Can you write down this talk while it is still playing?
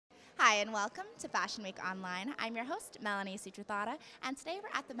Hi and welcome to Fashion Week Online. I'm your host, Melanie Sutrathada, and today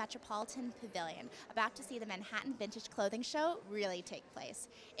we're at the Metropolitan Pavilion, about to see the Manhattan Vintage Clothing Show really take place.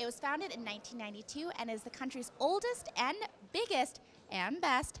 It was founded in 1992 and is the country's oldest and biggest and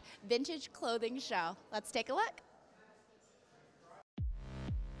best vintage clothing show. Let's take a look.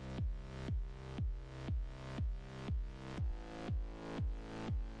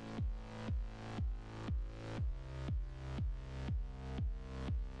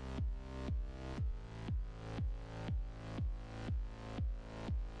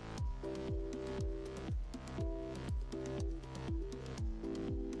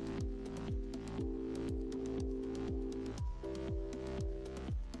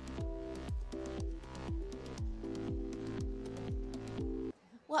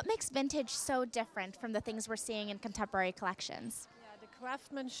 What makes vintage so different from the things we're seeing in contemporary collections? Yeah, the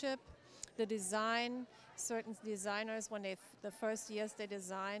craftsmanship, the design. Certain designers, when the first years they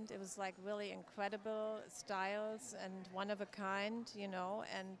designed, it was like really incredible styles and one of a kind,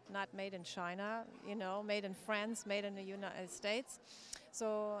 and not made in China, made in France, made in the United States.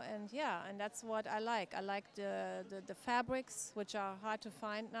 So, and that's what I like. I like the fabrics, which are hard to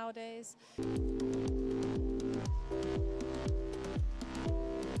find nowadays.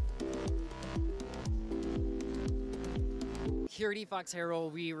 Here at Fox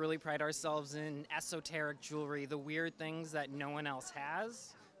Herald, we really pride ourselves in esoteric jewelry, the weird things that no one else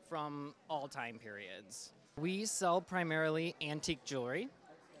has from all time periods. We sell primarily antique jewelry.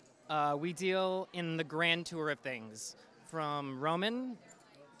 We deal in the grand tour of things, from Roman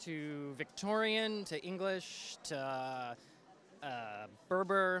to Victorian to English to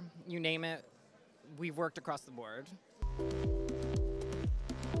Berber, you name it. We've worked across the board.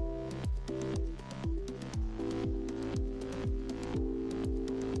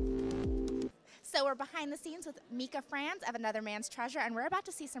 So we're behind the scenes with Mika Franz of Another Man's Treasure, and we're about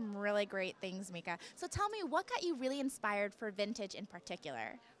to see some really great things, Mika. So tell me, what got you really inspired for vintage in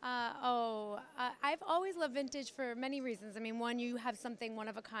particular? I've always loved vintage for many reasons. I mean, one, you have something one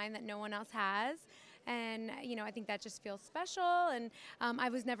of a kind that no one else has. And, I think that just feels special. And I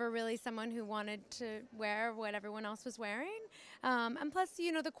was never really someone who wanted to wear what everyone else was wearing. And plus,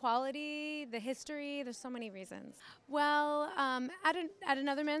 the quality, the history, there's so many reasons. Well, at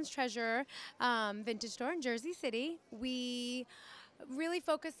Another Man's Treasure vintage store in Jersey City, we really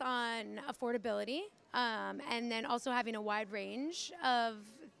focus on affordability and then also having a wide range of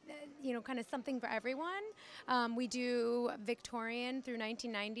kind of something for everyone. We do Victorian through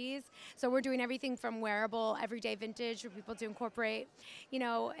 1990s. So we're doing everything from wearable, everyday vintage for people to incorporate,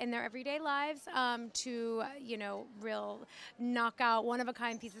 in their everyday lives to, real knockout,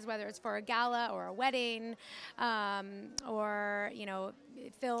 one-of-a-kind pieces, whether it's for a gala or a wedding or,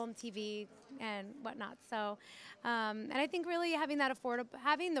 film, TV, and whatnot. So, and I think really having that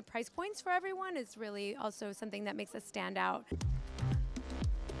having the price points for everyone is really also something that makes us stand out.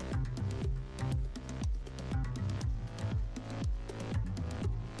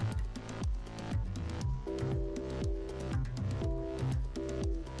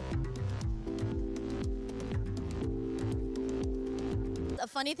 A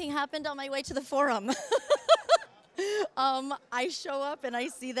funny thing happened on my way to the forum. I show up and I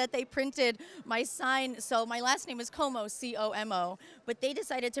see that they printed my sign. So my last name is Como, C-O-M-O, but they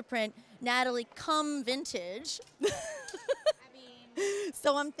decided to print Natalie Come Vintage.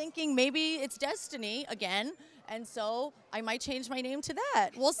 So I'm thinking maybe it's destiny again. And so I might change my name to that.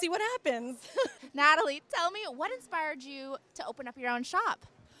 We'll see what happens. Natalie, tell me, what inspired you to open up your own shop?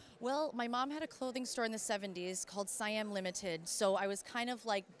 Well, my mom had a clothing store in the 70s called Siam Limited, so I was kind of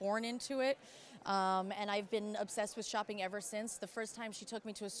like born into it, and I've been obsessed with shopping ever since. The first time she took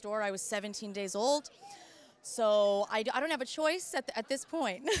me to a store, I was 17 days old, so I don't have a choice at this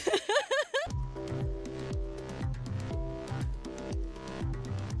point.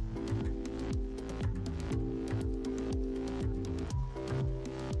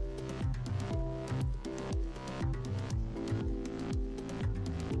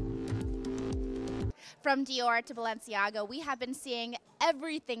 From Dior to Balenciaga, we have been seeing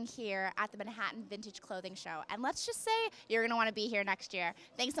everything here at the Manhattan Vintage Clothing Show. And let's just say you're going to want to be here next year.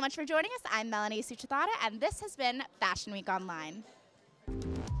 Thanks so much for joining us. I'm Melanie Sutrathada, and this has been Fashion Week Online.